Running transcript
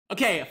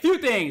Okay, a few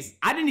things.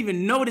 I didn't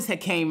even know this had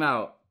came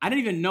out.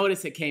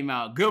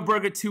 Good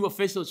Burger 2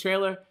 official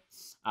trailer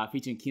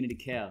featuring Kenan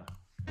Kel.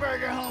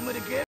 Burger, home of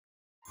the good.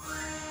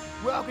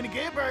 Welcome to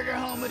Good Burger,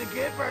 home of the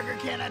Good Burger.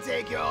 Can I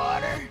take your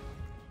order?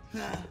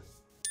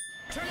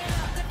 Turn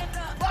it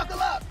up.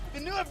 Buckle up.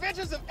 The new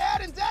adventures of Ed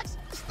and Dex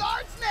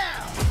starts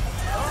now.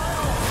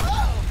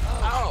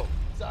 Oh.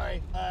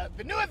 Sorry.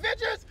 The new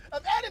adventures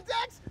of Ed and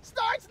Dex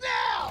starts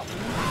now.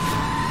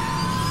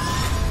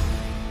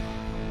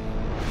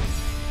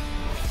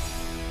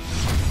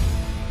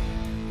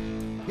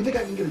 You think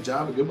I can get a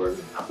job at Good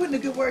Burger? I'm putting a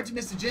good word to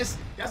Mr.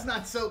 Jensen. That's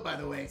not soap, by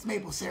the way. It's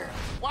maple syrup.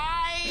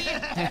 Why?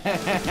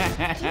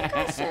 Do you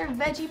guys serve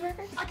veggie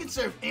burgers? I can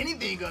serve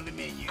anything on the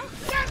menu.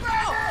 Good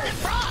Burger!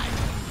 It's fries!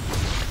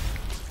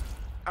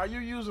 Are you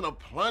using a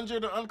plunger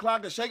to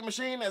unclog the shake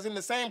machine, as in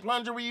the same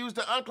plunger we use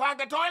to unclog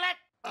the toilet?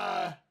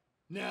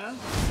 No.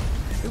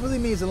 It really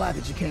means a lot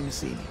that you came to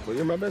see me. Well,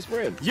 you're my best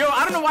friend. Yo,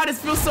 I don't know why this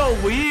feels so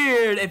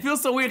weird. It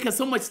feels so weird because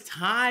so much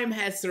time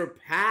has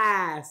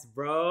surpassed,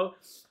 bro.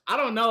 I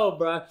don't know,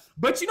 bro.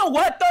 But you know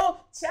what, though?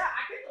 Chat,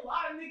 I think a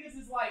lot of niggas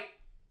is like,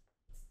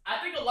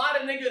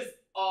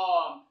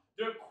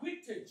 they're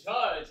quick to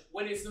judge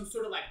when it's some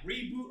sort of like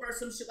reboot or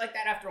some shit like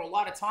that after a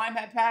lot of time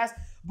had passed.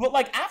 But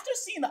like after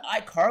seeing the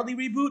iCarly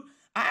reboot,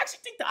 I actually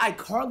think the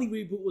iCarly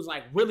reboot was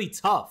like really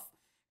tough.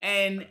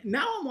 And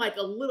now I'm like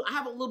I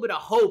have a little bit of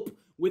hope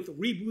with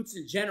reboots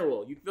in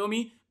general. You feel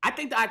me? I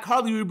think the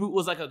iCarly reboot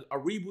was like a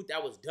reboot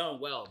that was done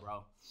well,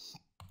 bro.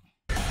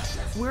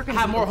 We're gonna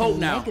have more hope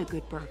now. Mega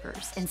Good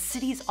Burgers in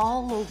cities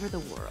all over the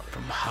world.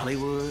 From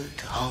Hollywood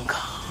to Hong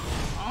Kong.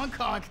 Hong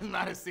Kong is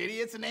not a city,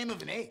 it's the name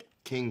of an ape.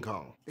 King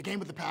Kong. The game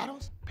with the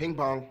paddles? Ping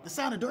pong. The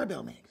sound a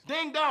doorbell makes.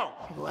 Ding dong.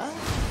 What?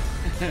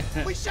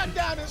 We shut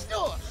down the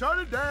store. Shut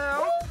it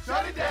down.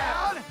 Shut it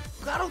down.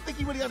 I don't think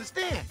you really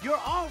understand. You're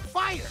all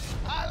fired.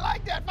 I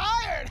like that.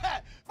 Fired.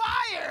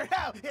 Fired.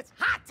 It's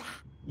hot.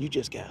 You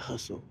just got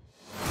hustled.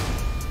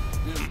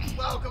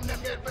 Welcome to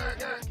Good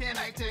Burger. Can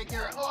I take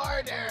your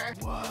order?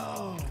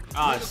 Whoa.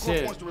 Oh, The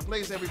shit. wants to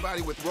replace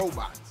everybody with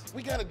robots.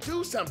 We gotta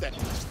do something.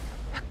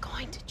 We're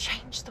going to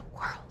change the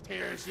world.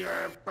 Here's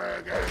your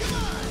burger.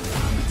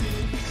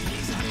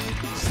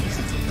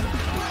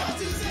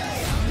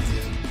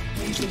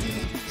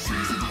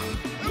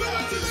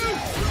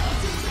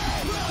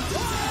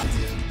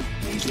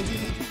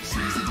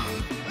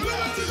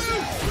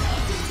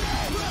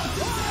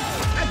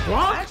 I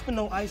asked for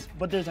no ice,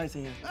 but there's ice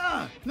in here.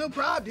 No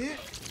problem, dude.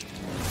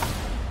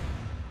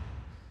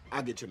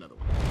 I'll get you another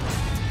one.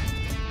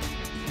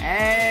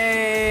 Hey!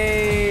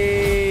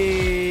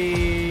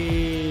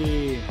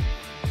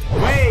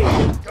 Wait!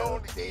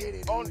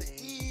 On the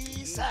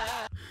east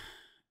side.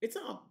 It's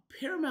on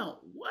Paramount.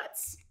 What?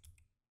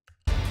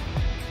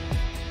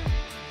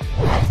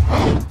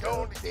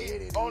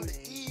 On the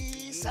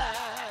east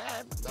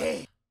side.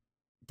 Yeah.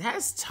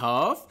 That's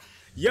tough.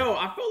 Yo,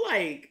 I feel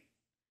like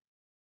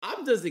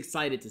I'm just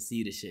excited to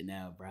see this shit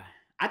now, bruh.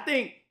 I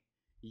think,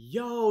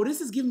 yo, this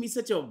is giving me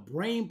such a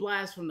brain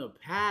blast from the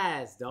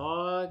past,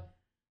 dog.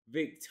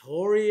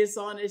 Victorious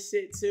on this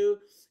shit too.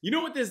 You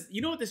know what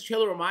this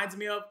trailer reminds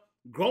me of?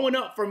 Growing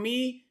up for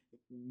me,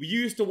 we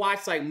used to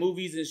watch like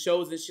movies and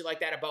shows and shit like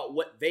that about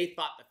what they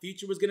thought the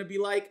future was gonna be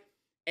like.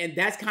 And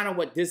that's kind of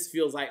what this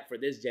feels like for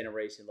this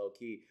generation, low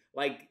key.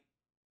 Like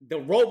the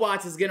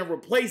robots is gonna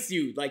replace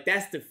you. Like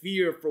that's the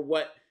fear for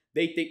what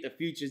they think the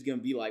future is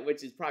gonna be like,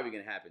 which is probably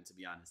gonna happen, to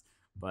be honest.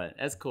 But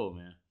that's cool,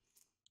 man.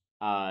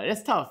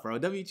 It's tough, bro.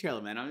 W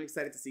trailer, man. I'm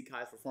excited to see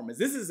Kai's performance.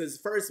 This is his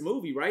first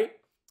movie, right?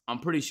 I'm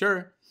pretty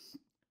sure.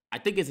 I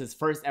think it's his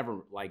first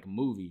ever like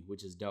movie,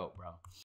 which is dope, bro.